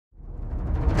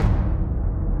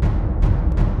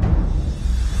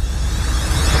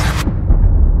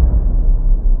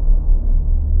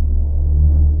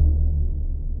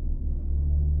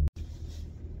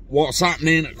What's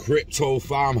happening, Crypto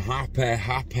Farm?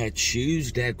 Happy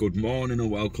Tuesday. Good morning and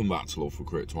welcome back to Love for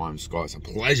Crypto. I'm Scott. It's a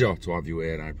pleasure to have you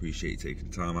here and I appreciate you taking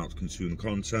time out to consume the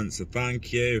content, so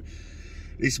thank you.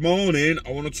 This morning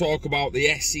I want to talk about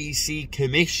the SEC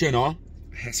Commissioner,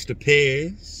 Hester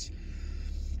Peirce.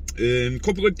 A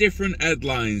couple of different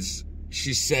headlines.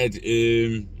 She said,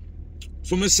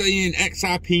 some are saying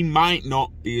XRP might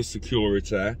not be a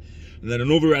security. And then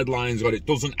another headline's got, it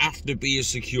doesn't have to be a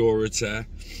security.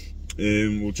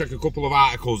 We'll check a couple of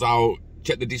articles out,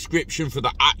 check the description for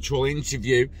the actual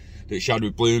interview that she had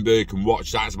with Bloomberg and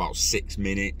watch that. It's about 6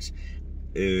 minutes.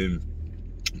 I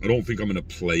don't think I'm going to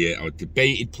play it. I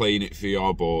debated playing it for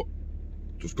you, but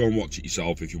just go and watch it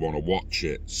yourself if you want to watch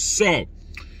it. So,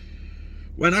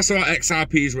 when I saw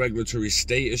XRP's regulatory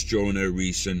status during a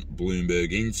recent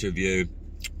Bloomberg interview,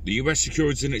 the US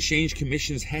Securities and Exchange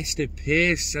Commission's Hester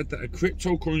Peirce said that a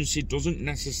cryptocurrency doesn't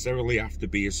necessarily have to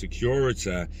be a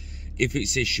security if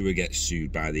its issuer gets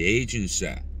sued by the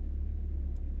agency.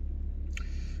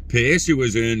 Peirce, who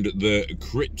has earned the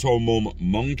Crypto Mum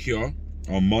moniker,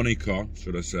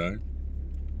 should I say,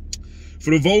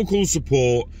 for the vocal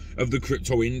support of the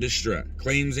crypto industry,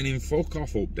 claims an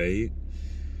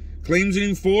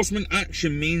enforcement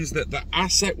action means that the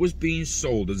asset was being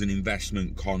sold as an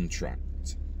investment contract.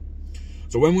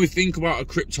 So when we think about a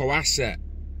crypto asset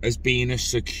as being a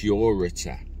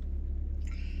security,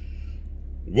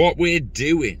 what we're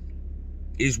doing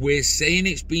is we're saying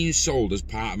it's being sold as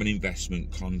part of an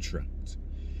investment contract,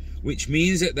 which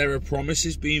means that there are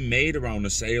promises being made around the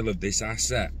sale of this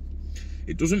asset.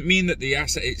 It doesn't mean that the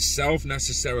asset itself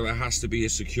necessarily has to be a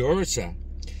security.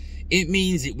 It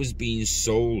means it was being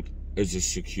sold as a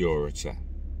security.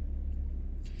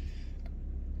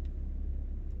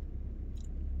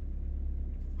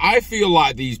 I feel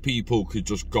like these people could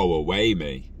just go away,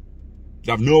 me.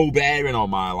 They have no bearing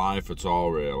on my life at all,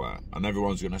 really. And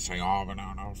everyone's going to say, oh, but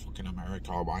no, fucking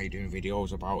America, why are you doing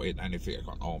videos about it then if it's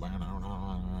got no,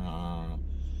 no.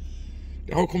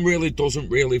 The outcome really doesn't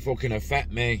really fucking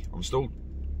affect me. I'm still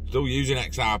using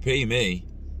XRP, me.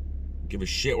 Give a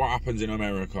shit what happens in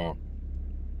America.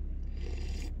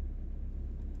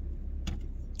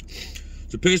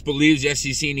 So Peirce believes the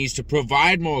SEC needs to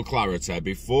provide more clarity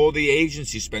before the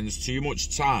agency spends too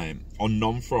much time on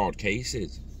non-fraud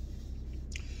cases.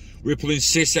 Ripple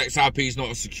insists XRP is not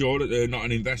not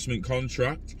an investment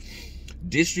contract.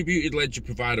 Distributed ledger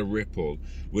provider Ripple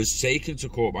was taken to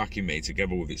court back in May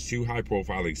together with its two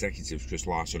high-profile executives, Chris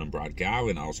Larson and Brad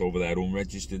Garlinghouse, over their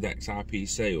unregistered XRP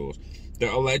sales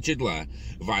that allegedly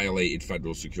violated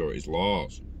federal securities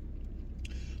laws.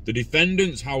 The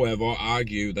defendants, however,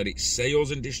 argue that its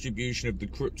sales and distribution of the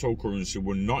cryptocurrency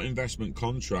were not investment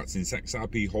contracts since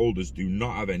XRP holders do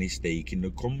not have any stake in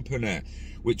the company,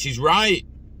 which is right.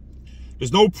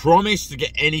 There's no promise to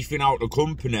get anything out of the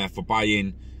company for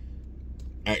buying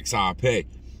XRP,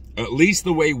 at least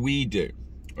the way we do.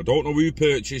 I don't know who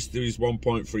purchased these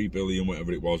 1.3 billion,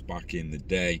 whatever it was back in the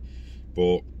day,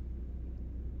 but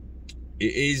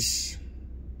it is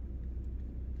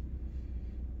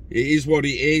what it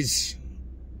is.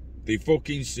 They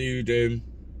fucking sued him.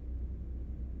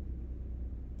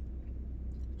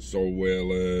 So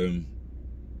we'll,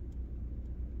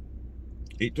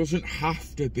 it doesn't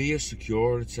have to be a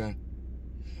security.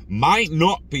 Might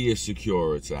not be a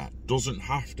security. Doesn't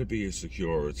have to be a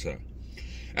security.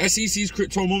 SEC's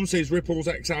Crypto Mum says Ripple's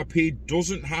XRP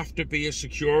doesn't have to be a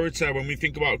security. When we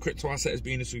think about a crypto asset as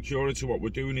being a security, what we're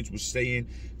doing is we're saying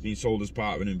it's being sold as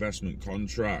part of an investment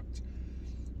contract.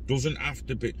 Doesn't have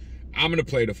to be. I'm going to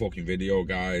play the fucking video,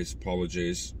 guys.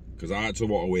 Apologies. Because I actually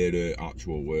want to hear the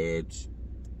actual words.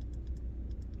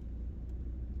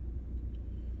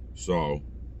 So,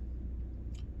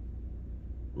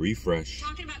 refresh.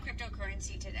 Talking about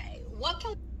cryptocurrency today, what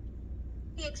can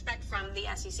we expect from the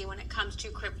SEC when it comes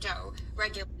to crypto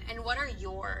regulation? And what are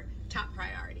your top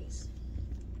priorities?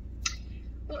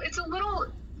 Well, it's a little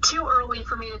too early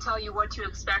for me to tell you what to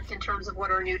expect in terms of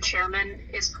what our new chairman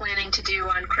is planning to do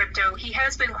on crypto. He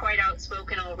has been quite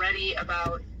outspoken already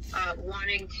about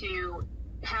wanting to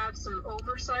have some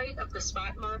oversight of the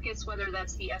spot markets, whether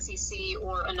that's the SEC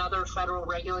or another federal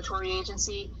regulatory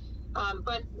agency.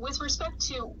 But with respect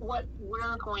to what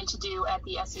we're going to do at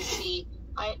the SEC,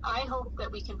 I hope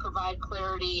that we can provide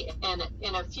clarity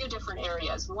in a few different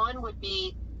areas. One would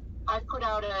be, I've put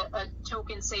out a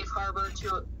token safe harbor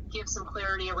to give some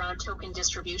clarity around token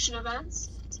distribution events.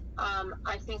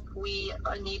 I think we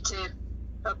need to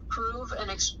approve an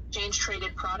exchange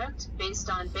traded product based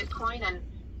on Bitcoin, and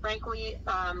frankly,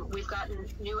 we've gotten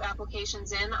new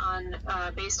applications in on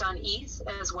based on ETH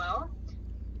as well.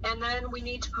 And then we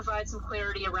need to provide some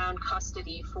clarity around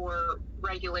custody for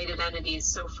regulated entities,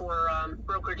 so for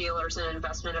broker-dealers and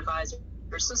investment advisors.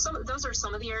 So those are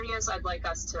some of the areas I'd like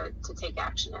us to take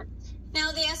action in.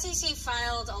 Now, the SEC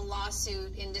filed a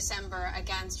lawsuit in December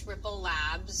against Ripple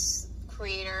Labs,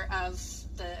 creator of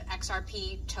the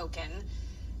XRP token,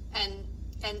 and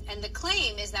the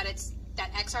claim is that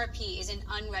that XRP is an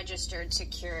unregistered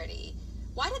security.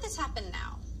 Why did this happen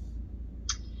now?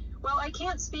 Well, I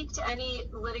can't speak to any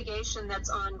litigation that's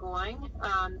ongoing,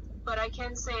 but I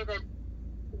can say that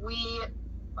we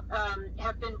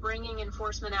have been bringing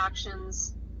enforcement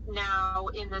actions now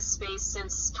in this space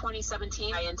since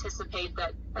 2017. I anticipate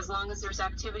that as long as there's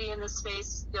activity in this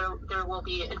space, there will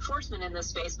be enforcement in this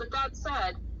space. But that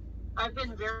said, I've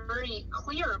been very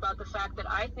clear about the fact that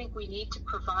I think we need to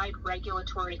provide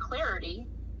regulatory clarity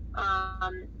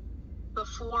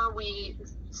before we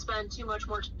spend too much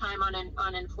more time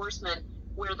on enforcement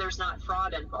where there's not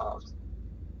fraud involved.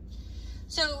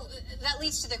 So that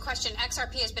leads to the question,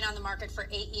 XRP has been on the market for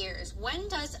 8 years. When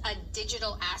does a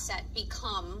digital asset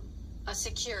become a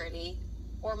security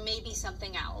or maybe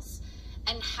something else?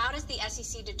 And how does the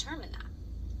SEC determine that?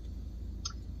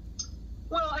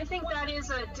 Well, I think that is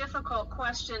a difficult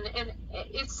question, and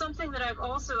it's something that I've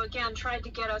also, again, tried to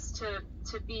get us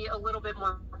to be a little bit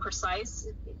more precise.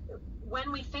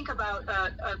 When we think about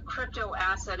a crypto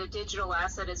asset, a digital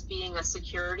asset as being a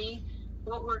security,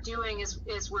 what we're doing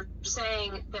is we're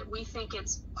saying that we think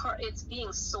it's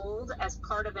being sold as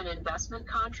part of an investment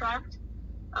contract,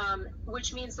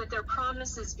 which means that their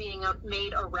promise is being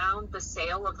made around the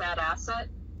sale of that asset.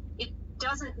 It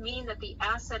doesn't mean that the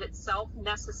asset itself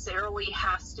necessarily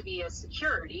has to be a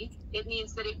security. It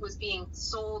means that it was being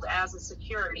sold as a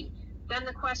security. Then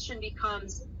the question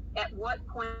becomes, at what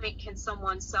point can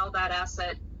someone sell that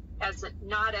asset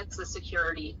not as a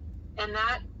security? And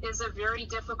that is a very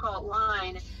difficult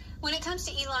line. When it comes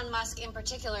to Elon Musk in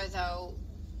particular, though,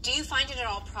 do you find it at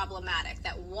all problematic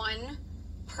that one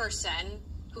person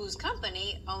whose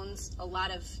company owns a lot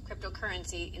of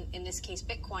cryptocurrency, in this case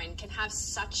Bitcoin, can have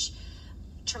such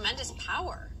tremendous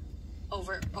power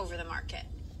over the market?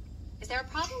 Is there a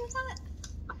problem with that?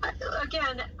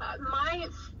 Again,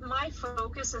 my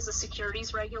focus as a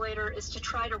securities regulator is to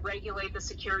try to regulate the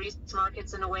securities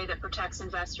markets in a way that protects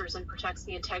investors and protects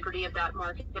the integrity of that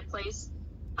marketplace.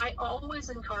 I always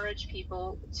encourage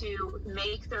people to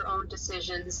make their own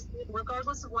decisions,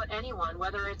 regardless of what anyone,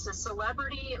 whether it's a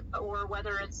celebrity or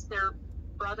whether it's their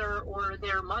brother or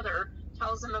their mother,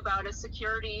 tells them about a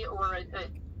security or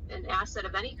an asset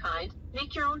of any kind.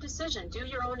 Make your own decision, do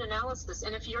your own analysis.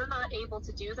 And if you're not able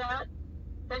to do that,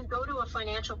 then go to a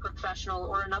financial professional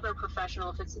or another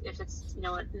professional if it's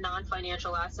a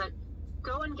non-financial asset.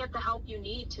 Go and get the help you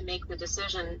need to make the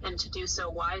decision and to do so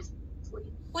wisely.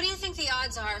 What do you think the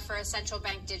odds are for a central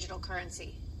bank digital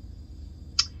currency?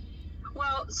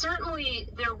 Well, certainly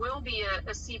there will be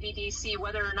a CBDC,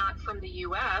 whether or not from the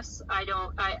U.S.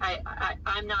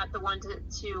 I'm not the one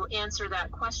to answer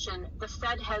that question. The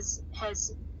Fed has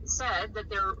said that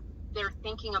they're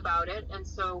thinking about it, and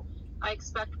so I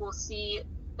expect we'll see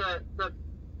the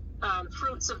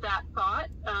fruits of that thought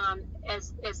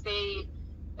as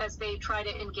they try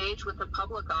to engage with the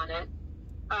public on it.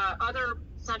 Other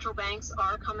central banks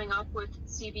are coming up with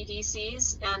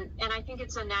CBDCs, and I think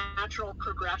it's a natural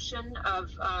progression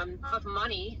of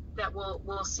money that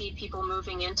we'll see people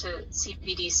moving into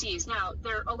CBDCs. Now,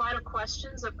 there are a lot of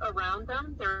questions around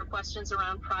them. There are questions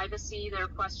around privacy. There are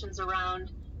questions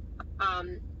around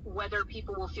whether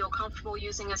people will feel comfortable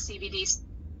using a CBDC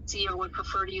or would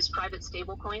prefer to use private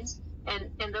stablecoins.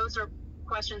 And those are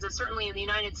questions that certainly in the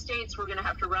United States we're going to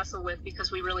have to wrestle with,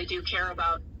 because we really do care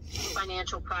about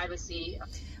financial privacy.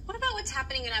 What about what's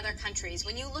happening in other countries?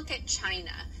 When you look at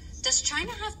China, does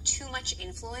China have too much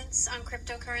influence on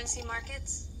cryptocurrency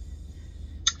markets?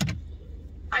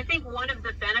 I think one of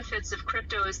the benefits of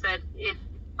crypto is that it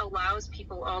allows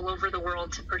people all over the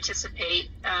world to participate.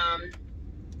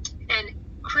 And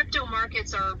crypto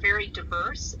markets are very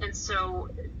diverse, and so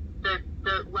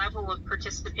the level of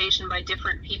participation by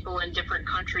different people in different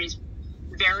countries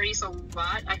varies a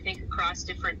lot, I think, across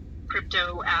different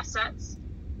crypto assets.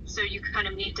 So you kind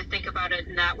of need to think about it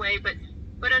in that way.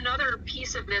 But another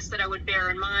piece of this that I would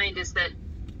bear in mind is that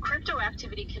crypto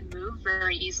activity can move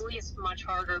very easily. It's much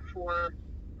harder for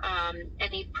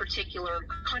any particular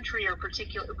country or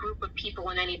particular group of people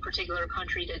in any particular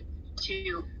country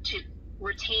to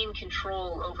retain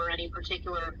control over any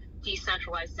particular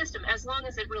decentralized system, as long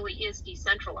as it really is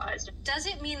decentralized. Does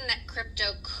it mean that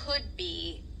crypto could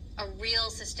be a real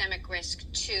systemic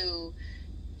risk to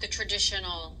the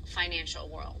traditional financial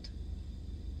world?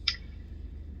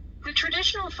 the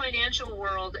traditional financial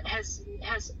world has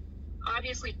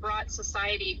obviously brought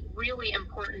society really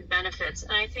important benefits,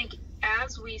 and I think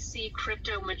as we see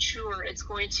crypto mature, it's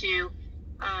going to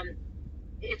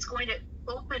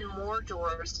open more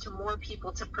doors to more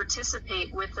people to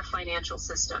participate with the financial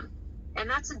system, and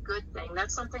that's a good thing.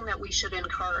 That's something that we should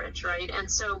encourage, right? And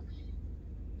so,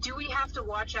 do we have to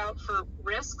watch out for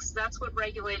risks? That's what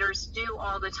regulators do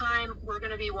all the time. We're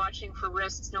going to be watching for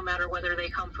risks no matter whether they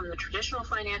come from the traditional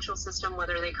financial system,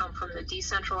 whether they come from the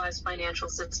decentralized financial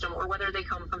system, or whether they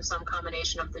come from some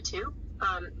combination of the two.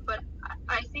 But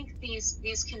I think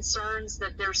these concerns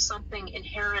that there's something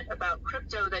inherent about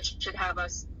crypto that should have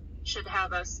us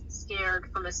scared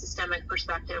from a systemic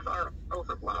perspective are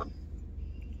overblown.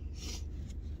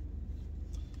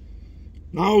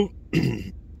 Now,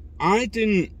 I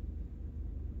didn't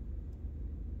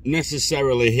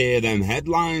necessarily hear them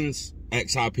headlines.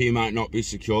 XRP might not be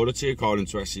security, according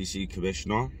to SEC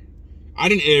Commissioner. I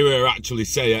didn't hear her actually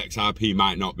say XRP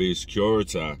might not be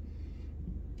security.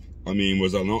 I mean,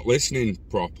 was I not listening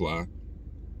properly?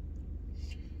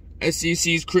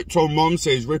 SEC's crypto mom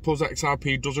says Ripple's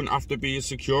XRP doesn't have to be a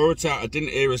security. I didn't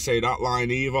hear her say that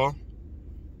line either.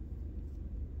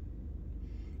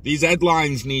 These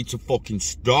headlines need to fucking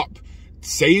stop.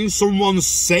 Saying someone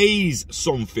says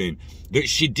something that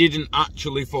she didn't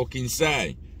actually fucking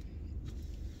say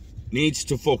needs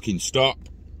to fucking stop.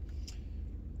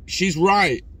 She's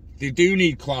right. They do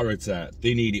need clarity.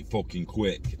 They need it fucking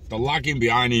quick. They're lagging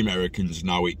behind the Americans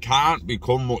now. It can't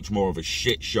become much more of a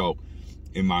shit show,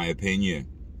 in my opinion.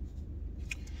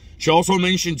 She also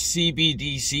mentioned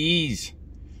CBDCs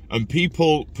and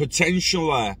people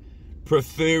potentially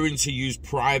preferring to use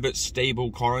private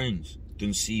stable coins than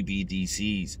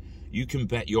CBDCs. You can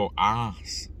bet your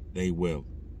ass they will.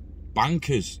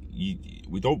 Bankers,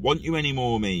 we don't want you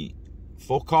anymore, mate.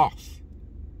 Fuck off.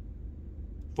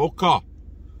 Fuck off.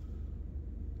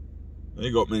 There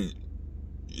you got me.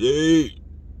 Yeah.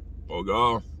 Fuck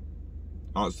off.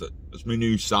 That's my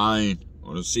new sign. I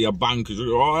want to see a banker.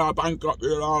 Oh, bank up.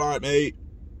 You're alright, mate.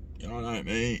 You're alright,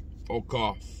 mate. Fuck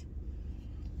off.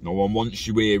 No one wants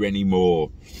you here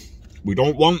anymore. We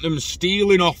don't want them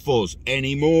stealing off us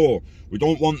anymore. We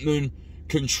don't want them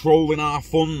controlling our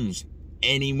funds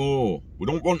anymore. We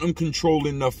don't want them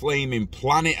controlling the flaming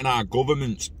planet and our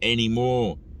governments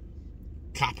anymore.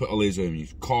 Capitalism,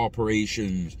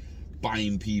 corporations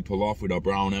buying people off with their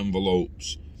brown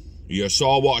envelopes. You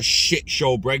saw what a shit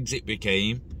show Brexit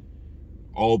became.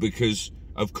 All because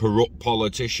of corrupt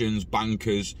politicians,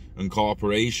 bankers and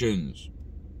corporations.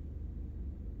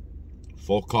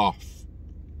 Fuck off.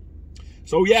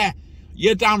 So yeah,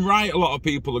 you're damn right a lot of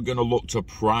people are going to look to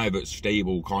private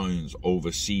stable coins over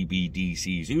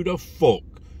CBDCs. Who the fuck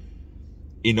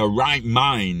in a right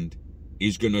mind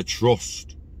is going to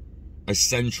trust a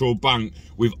central bank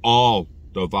with all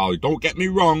the value? Don't get me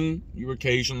wrong, you're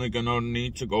occasionally going to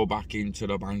need to go back into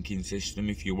the banking system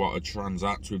if you want to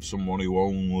transact with someone who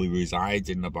only resides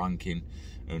in the banking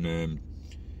and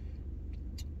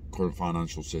current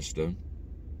financial system.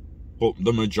 But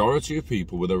the majority of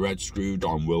people with a red screwed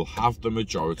on will have the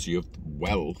majority of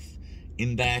wealth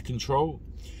in their control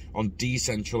on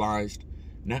decentralized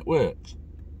networks.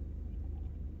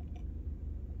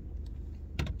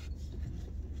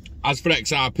 As for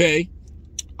XRP,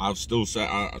 I've still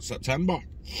set September.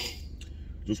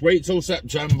 Just wait till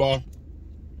September.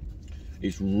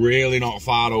 It's really not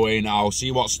far away now.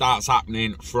 See what starts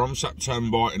happening from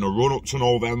September in a run up to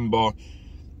November.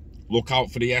 Look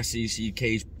out for the SEC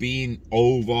case being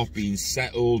over, being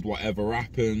settled, whatever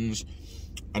happens.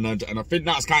 And I think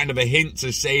that's kind of a hint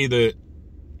to say that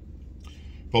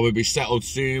probably be settled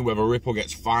soon, whether Ripple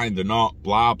gets fined or not,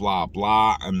 blah, blah,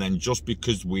 blah. And then just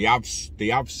because they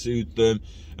have sued them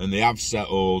and they have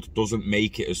settled, doesn't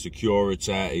make it a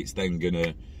security. It's then going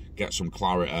to get some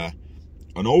clarity.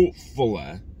 And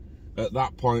hopefully, at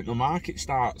that point, the market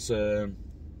starts to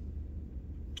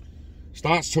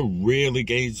really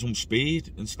gain some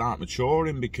speed and start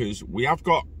maturing, because we have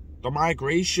got the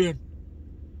migration.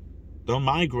 The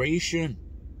migration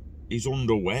is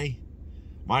underway.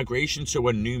 Migration to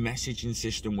a new messaging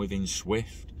system within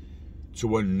SWIFT,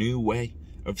 to a new way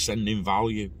of sending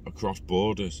value across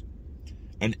borders.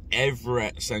 And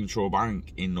every central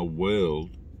bank in the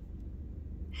world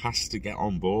has to get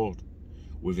on board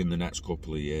within the next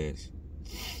couple of years.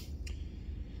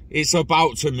 It's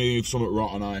about to move somewhat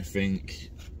rotten, I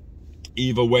think.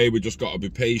 Either way, we just got to be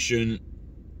patient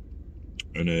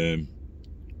and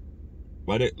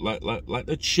let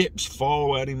the chips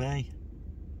fall where they may.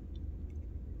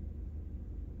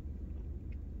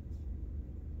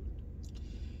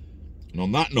 And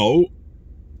on that note,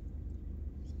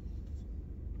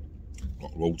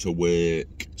 Go to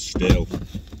work still,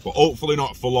 but hopefully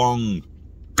not for long.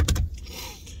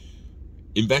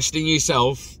 Invest in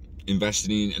yourself,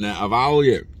 investing in a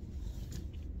value.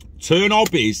 Turn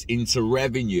hobbies into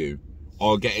revenue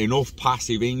or get enough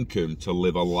passive income to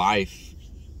live a life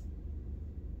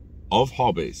of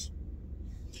hobbies.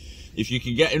 If you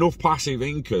can get enough passive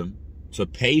income to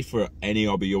pay for any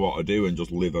hobby you want to do and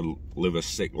just live a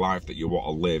sick life that you want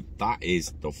to live, that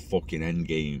is the fucking end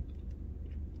game.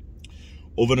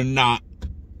 Other than that,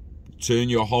 turn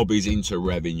your hobbies into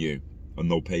revenue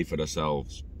and they'll pay for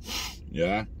themselves.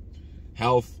 Yeah?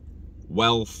 Health,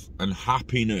 wealth, and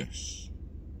happiness.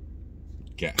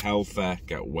 Get healthier,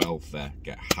 get wealthier,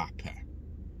 get happier.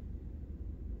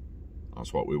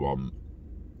 That's what we want.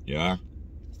 Yeah?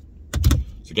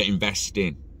 So get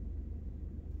investing.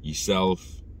 Yourself,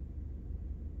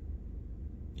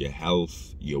 your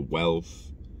health, your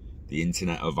wealth, the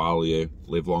internet of value.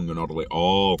 Live long and hodl it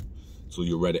all till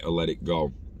you're ready to let it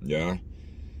go. Yeah?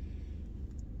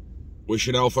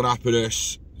 Wishing health and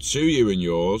happiness to you and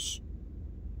yours.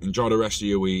 Enjoy the rest of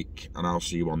your week, and I'll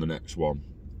see you on the next one.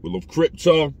 We love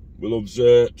crypto, we love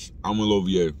Zerps, and we love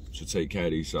you. So take care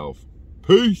of yourself.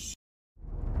 Peace.